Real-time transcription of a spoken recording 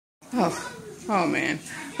Oh man.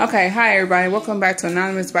 Okay, hi everybody. Welcome back to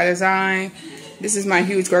Anonymous by Design. This is my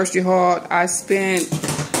huge grocery haul. I spent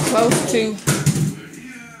close to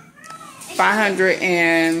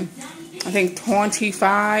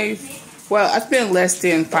 525. Well, I spent less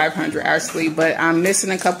than 500 actually, but I'm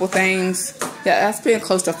missing a couple things. Yeah, I spent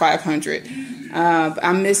close to 500.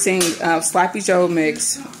 I'm missing Sloppy Joe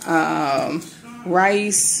mix,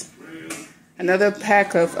 rice, another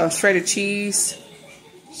pack of shredded cheese,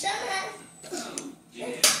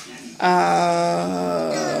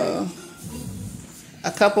 a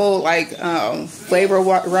couple like flavor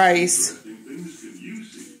rice,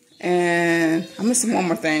 and I'm missing one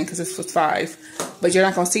more thing because this was 5, but you're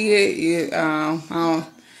not gonna see it.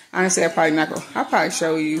 Honestly, I'll probably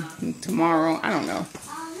show you tomorrow. I don't know.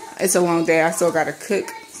 It's a long day. I still gotta cook.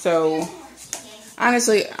 So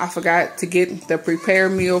honestly, I forgot to get the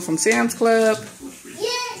prepared meal from Sam's Club,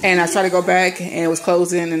 and I tried to go back and it was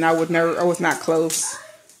closing, and I was not close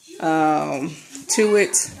to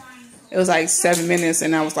it. It was like 7 minutes,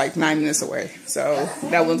 and I was like 9 minutes away. So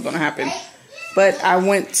that wasn't gonna happen. But I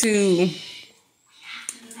went to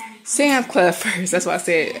Sam's Club first. That's why I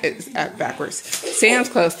said it's backwards. Sam's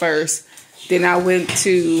Club first. Then I went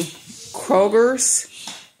to Kroger's,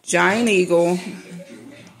 Giant Eagle,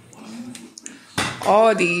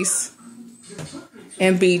 Aldi's,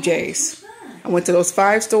 and BJ's. I went to those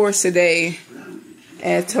 5 stores today.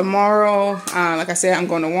 And tomorrow, like I said, I'm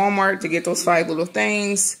going to Walmart to get those 5 little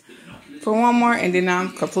things for Walmart. And then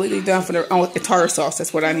I'm completely done for the tartar sauce.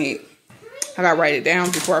 That's what I need. I got to write it down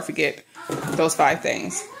before I forget those 5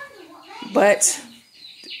 things. But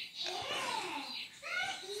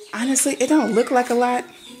honestly, it don't look like a lot.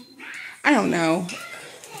 I don't know.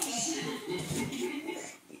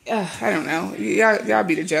 I don't know. Y'all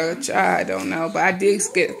be the judge. I don't know. But I did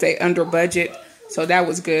stay under budget, so that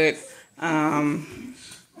was good.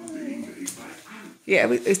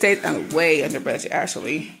 Yeah, it stayed way under budget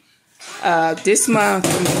actually. This month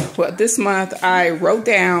I wrote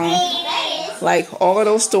down like all of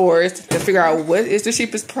those stores to figure out what is the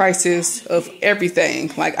cheapest prices of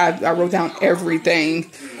everything. Like I wrote down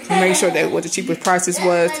everything to make sure that what the cheapest prices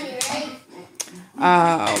was.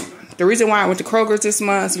 The reason why I went to Kroger this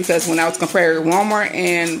month is because when I was comparing Walmart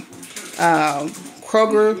and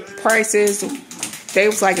Kroger prices, they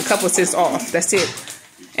was like a couple of cents off. That's it.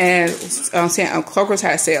 And Kroger's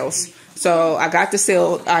had sales. So I got the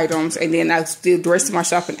sale items, and then I did the rest of my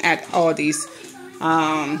shopping at Aldi's.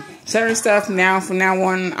 Certain stuff from now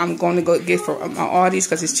on, I'm going to go get from Aldi's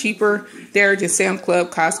because it's cheaper there than Sam's Club,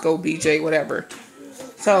 Costco, BJ, whatever.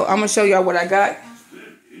 So I'm going to show y'all what I got.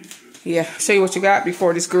 Yeah, show you what you got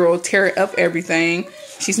before this girl tear up everything.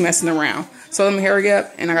 She's messing around. So let me hurry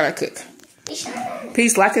up, and I got to cook.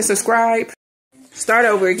 Please like and subscribe. Start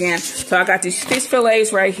over again. So I got these fish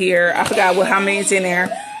fillets right here. I forgot how many is in there.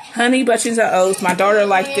 Honey bunches of oats. My daughter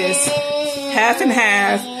liked this. Half and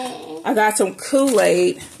half. I got some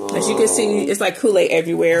Kool-Aid. As you can see, it's like Kool-Aid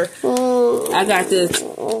everywhere. I got this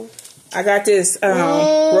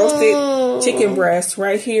roasted chicken breast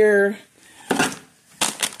right here.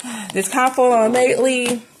 This cauliflower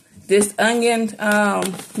lately. This onion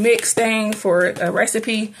mix thing for a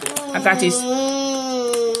recipe. I got this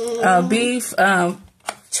beef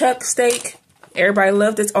chuck steak. Everybody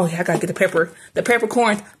love this. Oh yeah, I gotta get the pepper. The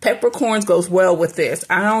peppercorns. Peppercorns goes well with this.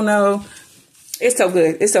 I don't know. It's so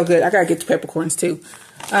good. It's so good. I gotta get the peppercorns too.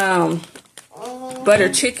 Butter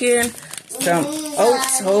chicken. Some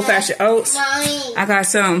oats, old fashioned oats. I got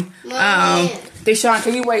some. Deshaun,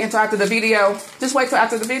 can you wait until after the video? Just wait till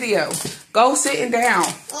after the video. Go sitting down.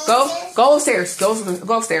 Go upstairs. Go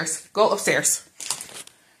upstairs. Go upstairs.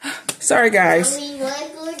 Sorry guys.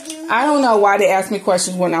 I don't know why they ask me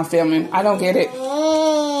questions when I'm filming. I don't get it.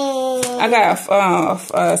 I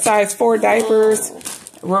got size 4 diapers,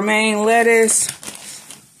 romaine lettuce,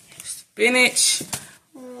 spinach,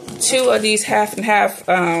 2 of these half and half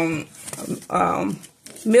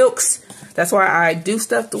milks. That's why I do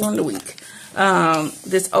stuff during the week.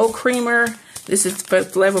 This oat creamer. This is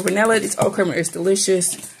flavor vanilla. This oat creamer is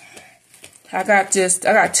delicious. I got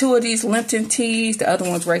 2 of these Lipton teas. The other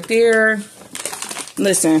one's right there.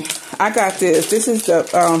 Listen, I got this. This is the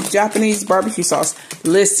Japanese barbecue sauce.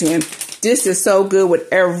 Listen, this is so good with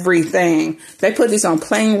everything. They put this on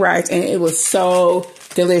plain rice, and it was so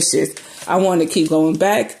delicious. I want to keep going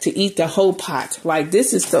back to eat the whole pot. Like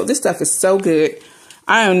this stuff is so good.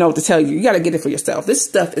 I don't know what to tell you. You got to get it for yourself. This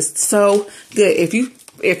stuff is so good.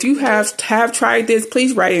 If you have tried this,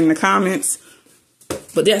 please write it in the comments.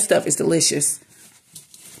 But that stuff is delicious.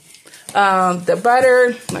 The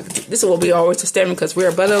butter, like, this will be always a statement because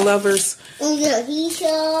we're butter lovers. We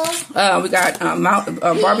got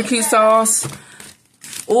barbecue sauce,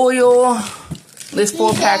 oil, this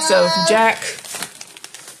 4 packs of Jack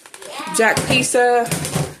pizza.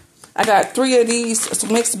 I got 3 of these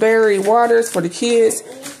mixed berry waters for the kids.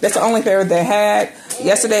 That's the only flavor they had.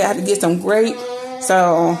 Yesterday I had to get some grape.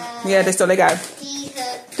 So yeah, they got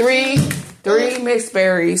 3 mixed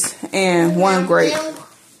berries and 1 grape.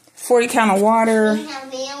 40 count of water.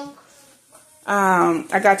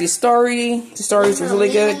 I got the Story. The Stories was really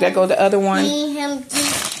good. That goes the other one.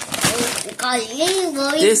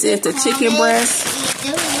 This is the chicken breast.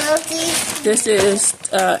 This is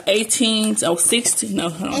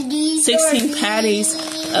 16 patties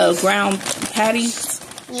of ground patties,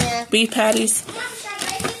 beef patties.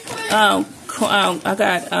 I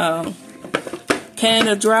got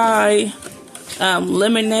Canada Dry,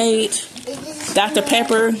 lemonade, Dr.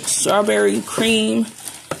 Pepper, strawberry cream,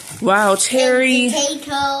 wild cherry.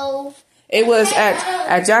 It was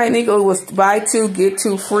at Giant Eagle. It was buy 2 get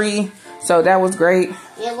 2 free, so that was great.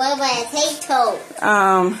 Yeah, what about potato?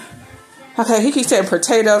 Okay, he keeps saying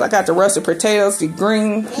potatoes. I got the roasted potatoes, the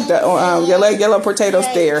green, the yellow potatoes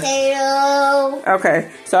there. Okay,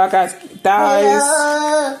 so I got thighs,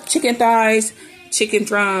 chicken thighs, chicken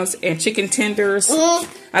drums, and chicken tenders.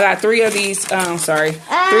 I got 3 of these. 3 of these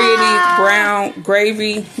brown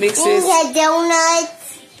gravy mixes.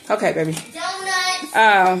 Donuts. Okay, baby. Donuts.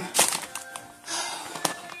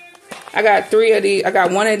 I got 3 of these. I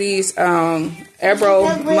got 1 of these Ebro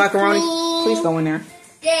macaroni. Please go in there.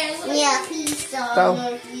 Yeah, pizza.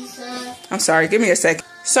 Go. I'm sorry. Give me a sec.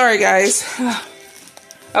 Sorry, guys.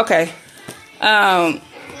 Okay. I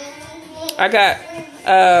got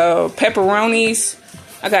pepperonis.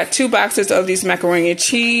 I got 2 boxes of these macaroni and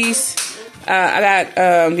cheese. I got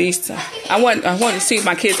these. I want to see if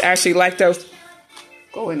my kids actually like those.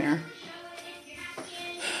 Go in there.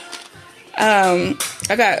 I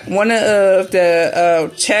got 1 of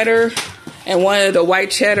the cheddar and 1 of the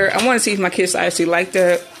white cheddar. I want to see if my kids actually like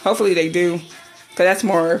that. Hopefully they do, cause that's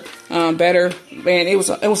more better. Man, it was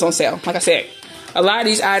on sale. Like I said, a lot of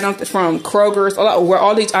these items from Kroger's,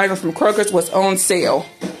 all these items from Kroger's was on sale.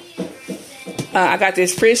 I got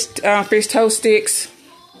this fish toast sticks.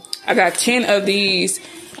 I got 10 of these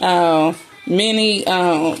mini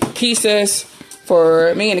pizzas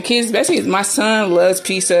for me and the kids. Especially my son loves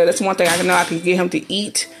pizza. That's one thing I know I can get him to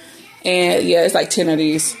eat. And yeah, it's like 10 of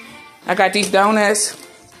these. I got these donuts.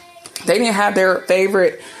 They didn't have their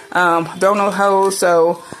favorite donut holes,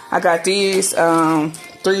 so I got these 3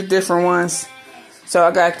 different ones. So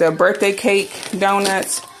I got the birthday cake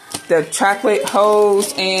donuts, the chocolate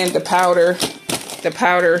holes, and the powder. The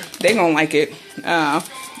powder, they gonna like it.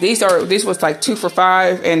 These was like 2 for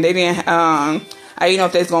 $5, and they didn't. I didn't know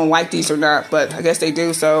if they's gonna like these or not, but I guess they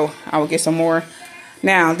do. So I will get some more.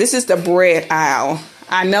 Now this is the bread aisle.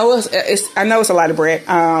 I know it's a lot of bread.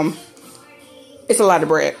 It's a lot of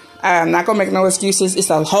bread. I'm not gonna make no excuses.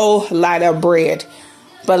 It's a whole lot of bread.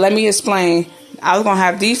 But let me explain. I was gonna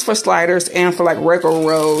have these for sliders and for like regular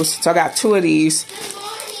rolls. So I got 2 of these.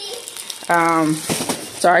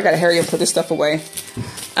 Sorry, I gotta hurry and put this stuff away.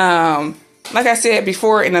 Like I said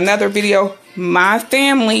before in another video, my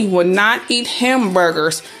family will not eat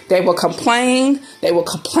hamburgers. They will complain. They will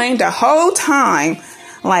complain the whole time.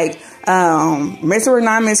 Like, Mr.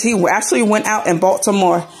 Anonymous, he actually went out and bought some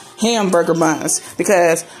more hamburger buns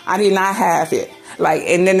because I did not have it. Like,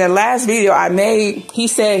 and then the last video I made, he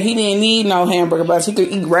said he didn't need no hamburger buns. He could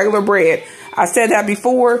eat regular bread. I said that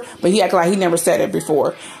before, but he acted like he never said it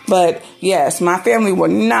before. But yes, my family will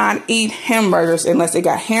not eat hamburgers unless they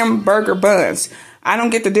got hamburger buns. I don't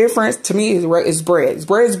get the difference. To me, it's bread.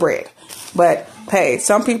 Bread is bread. But hey,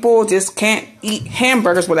 some people just can't eat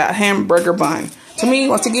hamburgers without hamburger bun. To me,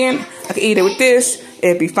 once again, I can eat it with this.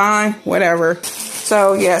 It'd be fine, whatever.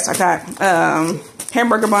 So yes, I got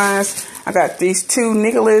hamburger buns. I got these 2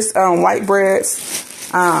 Nicholas white breads.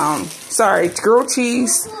 Sorry, grilled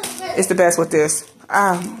cheese is the best with this.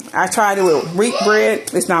 I tried it with wheat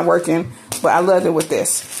bread. It's not working, but I loved it with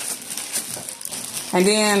this. And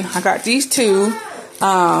then I got these 2.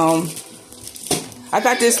 I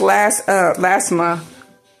got this last month.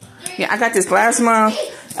 Yeah, I got this last month.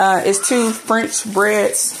 It's 2 French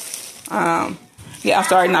breads. Yeah, I'm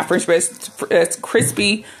sorry, not French bread. It's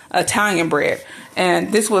crispy Italian bread.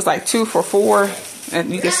 And this was like 2 for $4.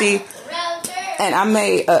 And you can see. And I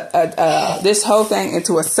made this whole thing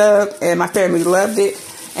into a sub. And my family loved it.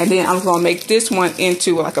 And then I was going to make this one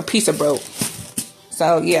into like a pizza boat.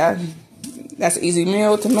 So, yeah. That's an easy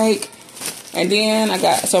meal to make. And then I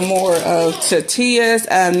got some more tortillas.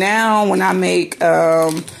 Now when I make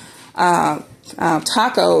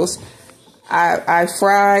tacos,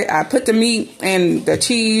 I put the meat and the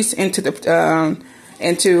cheese into the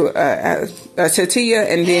a tortilla,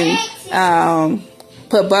 and then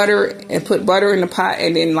put butter in the pot,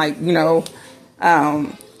 and then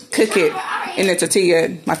cook it in the tortilla.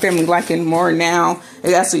 My family like it more now.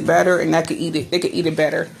 It's actually better, and they could eat it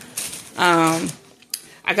better.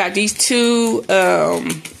 I got these 2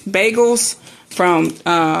 bagels from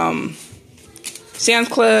Sam's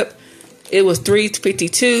Club. It was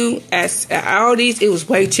 $3.52. At Aldi's, it was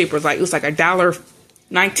way cheaper. It was like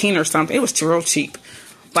 $1.19 or something. It was real cheap.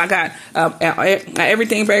 But I got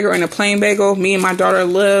everything bagel and a plain bagel. Me and my daughter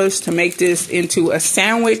loves to make this into a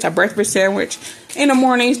sandwich, a breakfast sandwich in the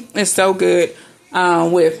morning. It's so good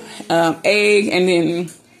with egg, and then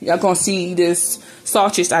y'all gonna see this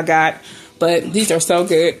sausage I got. But these are so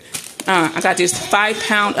good. I got this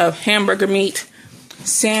 5-pound of hamburger meat,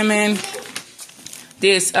 salmon,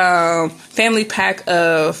 this family pack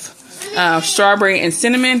of strawberry and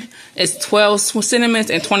cinnamon. It's 12 cinnamons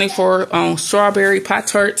and 24 strawberry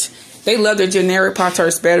Pop-Tarts. They love the generic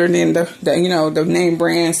Pop-Tarts better than the name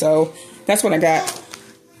brand. So that's what I got.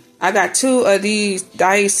 I got 2 of these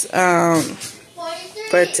diced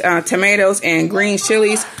tomatoes and green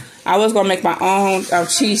chilies. I was gonna make my own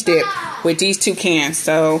cheese dip with these 2 cans.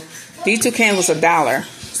 So these 2 cans was $1.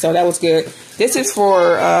 So that was good. This is for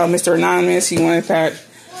Mr. Anonymous. He wanted that.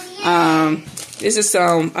 This is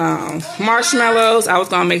some marshmallows. I was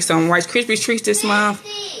gonna make some Rice Krispie treats this month.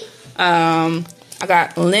 I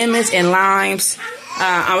got lemons and limes.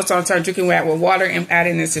 I was gonna start drinking that with water and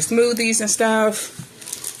adding this to smoothies and stuff.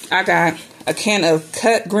 I got a can of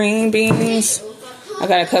cut green beans. I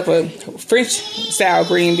got a cup of French style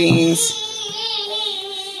green beans.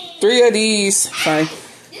 3 of these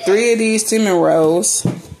cinnamon rolls.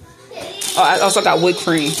 Oh, I also got whipped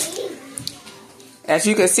cream. As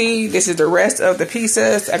you can see, this is the rest of the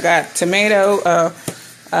pizzas. I got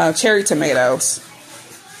cherry tomatoes.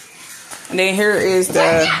 And then here is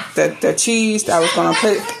the cheese that I was gonna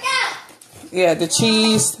put. Yeah, the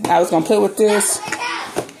cheese I was gonna put with this.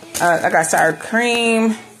 I got sour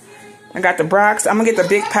cream. I got the Brox. I'm gonna get the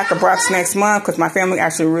big pack of Brox next month because my family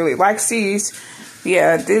actually really likes these.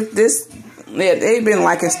 Yeah, they've been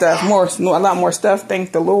liking stuff a lot more stuff.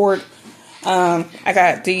 Thank the Lord. I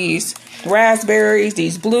got these raspberries,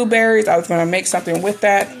 these blueberries. I was gonna make something with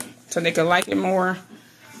that so they could like it more.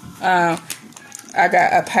 I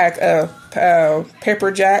got a pack of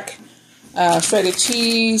pepper jack, shredded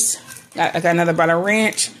cheese. I got another butter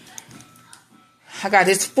ranch. I got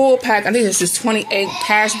this full pack. I think this is 28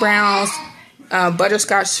 hash browns,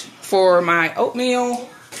 butterscotch for my oatmeal.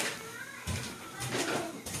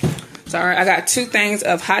 Sorry, I got 2 things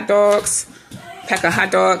of hot dogs, pack of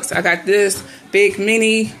hot dogs. I got this big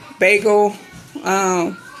mini bagel,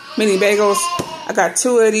 mini bagels. I got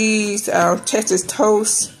 2 of these Texas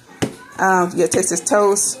toast. Texas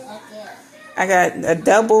toast. I got a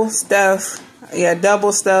double stuff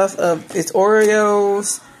of it's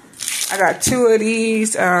Oreos. I got 2 of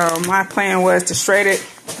these. My plan was to shred it.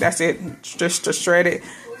 That's it, just to shred it.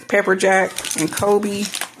 Pepper jack and Kobe.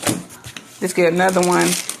 Just get another one,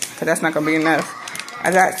 because that's not gonna be enough.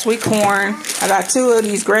 I got sweet corn. I got 2 of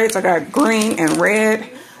these grapes. I got green and red.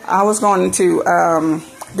 I was going to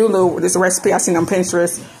do this recipe I seen on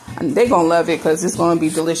Pinterest. And they're gonna love it because it's gonna be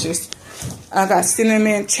delicious. I got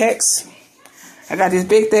cinnamon checks. I got this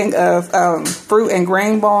big thing of fruit and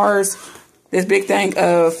grain bars. This big thing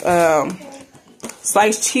of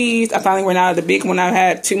sliced cheese. I finally ran out of the big one I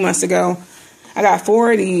had 2 months ago. I got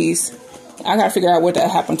 4 of these. I gotta figure out what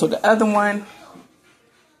that happened to the other one.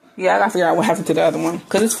 Yeah, I gotta figure out what happened to the other one,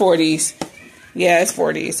 because it's 4 of these. Yeah, it's 4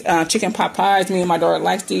 of these. Chicken pot pies. Me and my daughter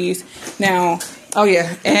likes these. Now, oh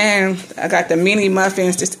yeah, and I got the mini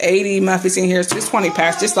muffins. Just 80 muffins in here. So it's 20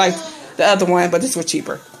 packs, just like the other one, but this was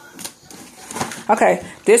cheaper. Okay,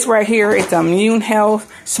 this right here is Immune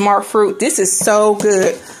Health Smart Fruit. This is so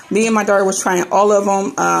good. Me and my daughter was trying all of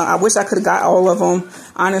them. I wish I could have got all of them,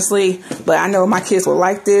 honestly, but I know my kids will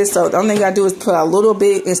like this. So the only thing you gotta do is put a little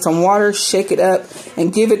bit in some water, shake it up,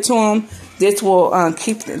 and give it to them. This will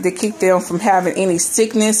keep them from having any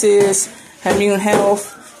sicknesses. Immune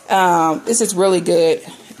Health. This is really good.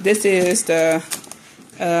 This is the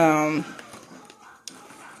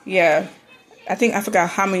yeah. I think I forgot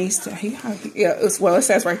how many. Yeah, it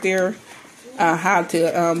says right there how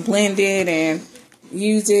to blend it and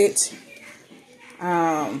use it.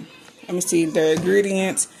 Let me see the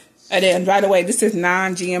ingredients. And then, by the way, this is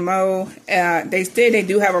non-GMO. They said they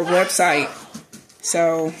do have a website,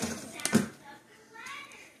 so I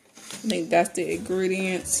think that's the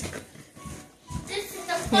ingredients. This is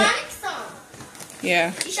the Phonics song.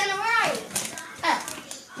 Yeah. He's trying to ride.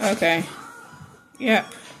 Okay. Yeah.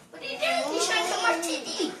 What are you doing? He's trying to come on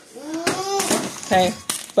TV. Okay.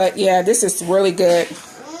 But yeah, this is really good.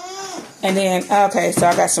 And then, okay, so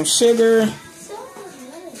I got some sugar.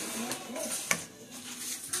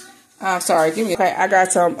 Sorry, give me. Okay, I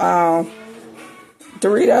got some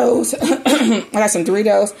Doritos. I got some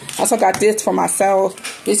Doritos. I also got this for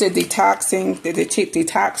myself. This is detoxing, the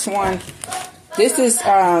detox one. This is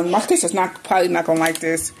my kids is probably not gonna like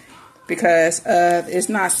this because it's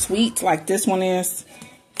not sweet like this one is.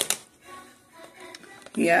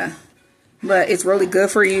 Yeah, but it's really good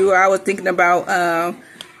for you. I was thinking about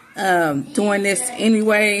doing this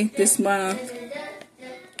anyway this month.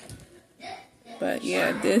 But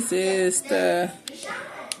yeah, this is the,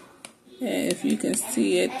 if you can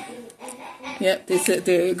see it. Yep, this is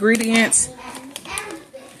the ingredients.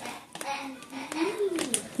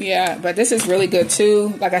 Yeah, but this is really good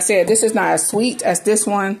too. Like I said, this is not as sweet as this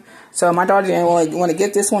one. So my daughter didn't want to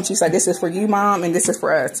get this one. She's like, this is for you, Mom, and this is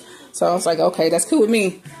for us. So I was like, okay, that's cool with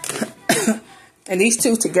me. And these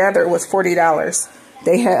two together was $40.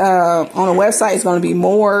 They had on the website it's going to be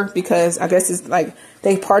more because I guess it's like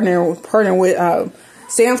they partner with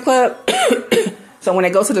Sam's Club. So when they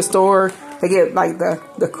go to the store, they get like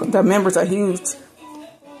the members a huge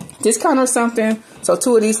discount or something. So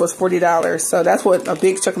two of these was $40. So that's what a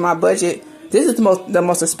big chunk of my budget. This is the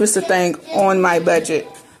most expensive thing on my budget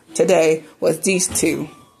today was these two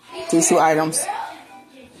items.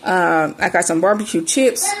 I got some barbecue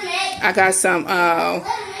chips. I got some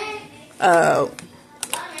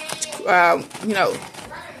you know,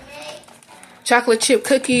 chocolate chip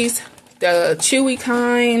cookies, the chewy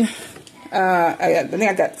kind. I think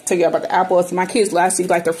I got to tell you about the apples. My kids last week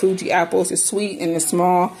like their Fuji apples. It's sweet and it's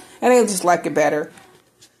small, and they just like it better.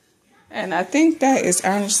 And I think that is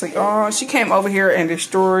honestly all. She came over here and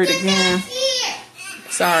destroyed again.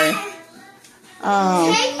 Sorry.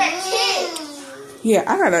 Yeah,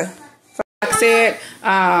 I gotta. Like I said,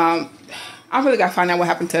 I really gotta find out what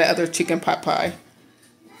happened to the other chicken pot pie,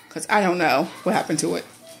 cause I don't know what happened to it.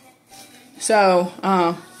 So,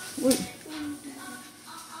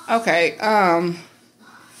 okay,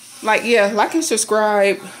 like and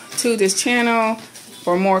subscribe to this channel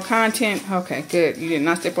for more content. Okay, good. You did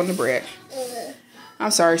not step on the bread.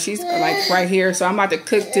 I'm sorry, she's like right here. So I'm about to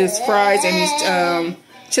cook this fries and these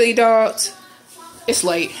chili dogs. It's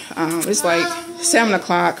late. It's like 7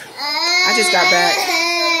 o'clock. I just got back,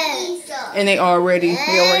 and they already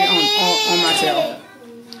on my tail.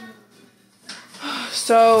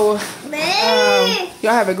 So,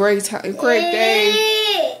 y'all have a great day.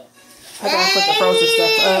 I gotta put the frozen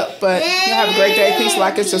stuff up, but y'all have a great day. Please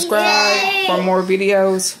like and subscribe for more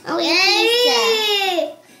videos.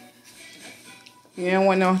 You don't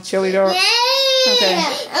want no chili dog? Okay.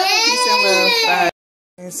 Peace and love. Bye.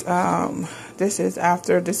 This is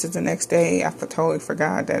the next day. I totally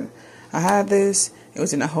forgot that I had this. It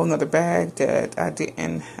was in a whole nother bag that I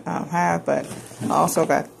didn't have, but I also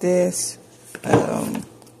got this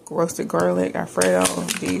roasted garlic Alfredo,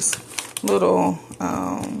 these little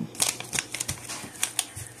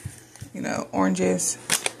you know, oranges,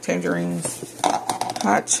 tangerines,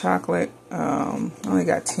 hot chocolate. I only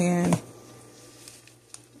got 10.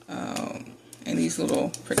 And these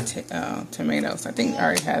little tomatoes. I think I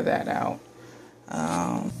already have that out.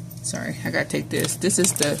 Sorry, I gotta take this. This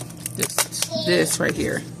is this right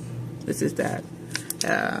here. This is that.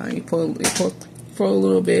 You pour a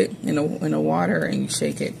little bit in the water and you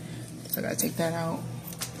shake it. So I gotta take that out.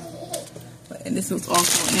 And this was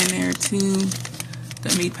also in there too.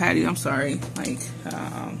 The meat patty. I'm sorry. Like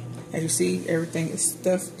as you see, everything is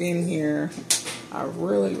stuffed in here. I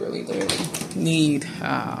really need.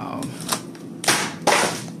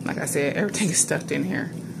 Like I said, everything is stuffed in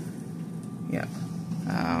here. Yep.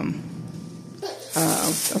 I'm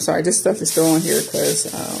sorry, this stuff is still on here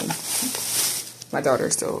because my daughter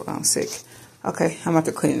is still sick. Okay, I'm about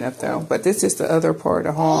to clean it up though. But this is the other part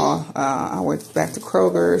of the haul. I went back to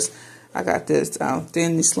Kroger's. I got this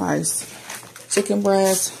thinly sliced chicken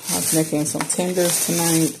breast. I was making some tenders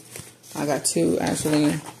tonight. I got two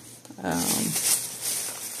actually.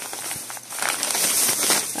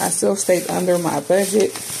 I still stayed under my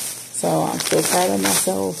budget, so I'm still proud of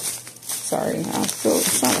myself. Sorry, I'm still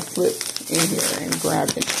trying to flip in here and grab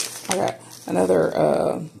it. I got another,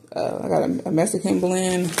 I got a Mexican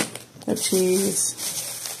blend of cheese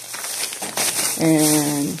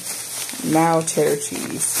and mild cheddar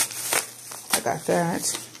cheese. I got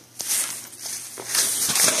that.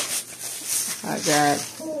 I got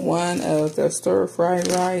one of the stir-fried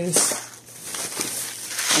rice.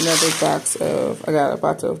 Another box of, I got a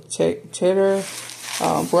box of cheddar,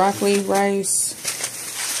 broccoli rice.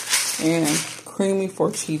 and creamy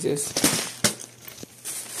four cheeses.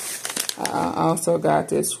 I also got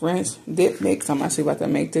this ranch dip mix. I'm actually about to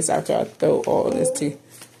make this after I throw all this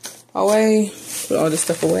away. Put all this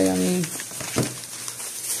stuff away, I mean.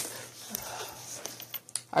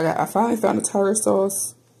 I finally found a tartar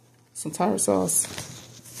sauce. Some tartar sauce.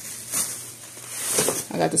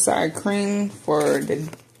 I got the sour cream for the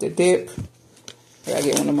dip. I gotta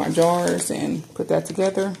get one of my jars and put that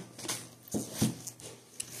together.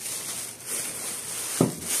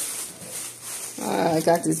 I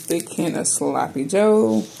got this big can of Sloppy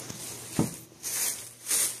Joe.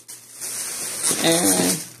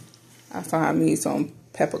 And I found me some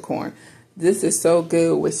peppercorn. This is so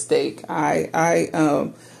good with steak.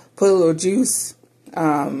 I put a little juice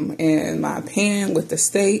in my pan with the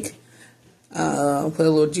steak. Put a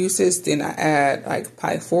little juices. Then I add like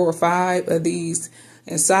probably 4 or 5 of these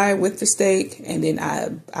inside with the steak. And then I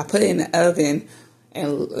put it in the oven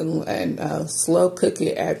and slow cook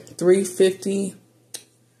it at 350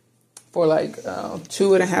 for like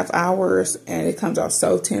 2.5 hours, and it comes out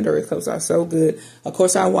so tender. It comes out so good. Of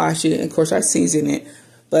course, I wash it, and of course, I season it.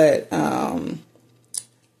 But me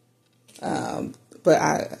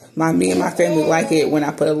and my family like it when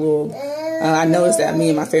I put a little. I noticed that me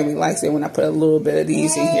and my family likes it when I put a little bit of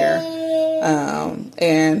these in here.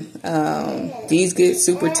 These get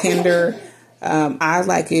super tender. I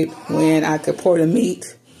like it when I could pour the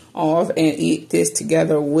meat off and eat this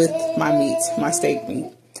together with my meat, my steak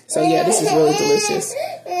meat. So yeah, this is really delicious.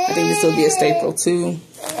 I think this will be a staple too.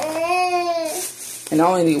 And I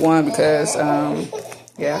only need one because,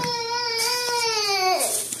 yeah.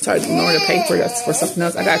 Sorry to ignore the paper. That's for something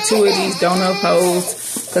else. I got 2 of these donut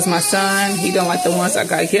holes because my son, he don't like the ones I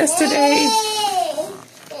got yesterday.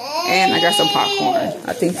 And I got some popcorn.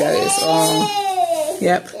 I think that is all.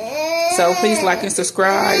 Yep. So please like and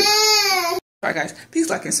subscribe. Alright guys, please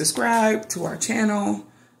like and subscribe to our channel.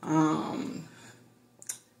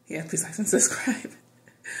 Yeah, please like and subscribe.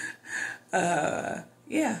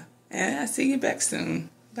 Yeah, and I'll see you back soon.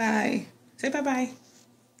 Bye. Say bye-bye.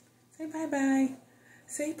 Say bye-bye.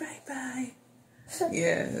 Say bye-bye.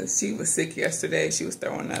 Yeah, she was sick yesterday. She was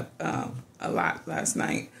throwing up a lot last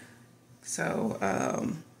night. So,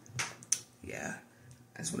 yeah.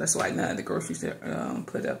 That's why none of the groceries are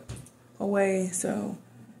put up away. So,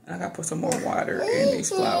 I got to put some more water in these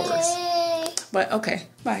flowers. But, okay.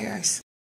 Bye, guys.